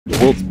The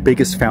world's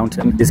biggest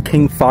fountain is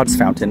King Fahd's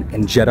fountain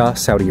in Jeddah,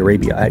 Saudi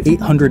Arabia at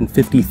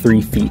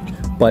 853 feet.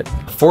 But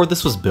before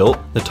this was built,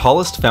 the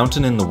tallest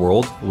fountain in the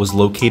world was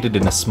located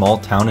in a small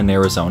town in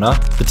Arizona.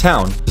 The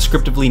town,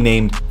 descriptively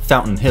named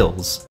Fountain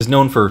Hills, is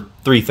known for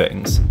three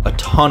things: a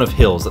ton of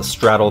hills that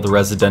straddle the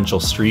residential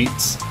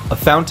streets, a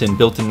fountain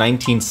built in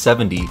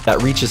 1970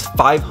 that reaches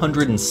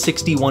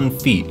 561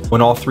 feet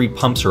when all three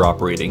pumps are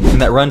operating,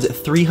 and that runs at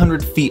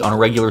 300 feet on a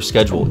regular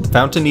schedule. The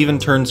fountain even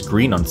turns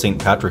green on St.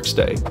 Patrick's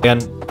Day.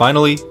 And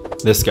finally,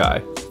 this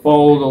guy.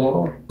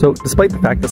 So despite the fact that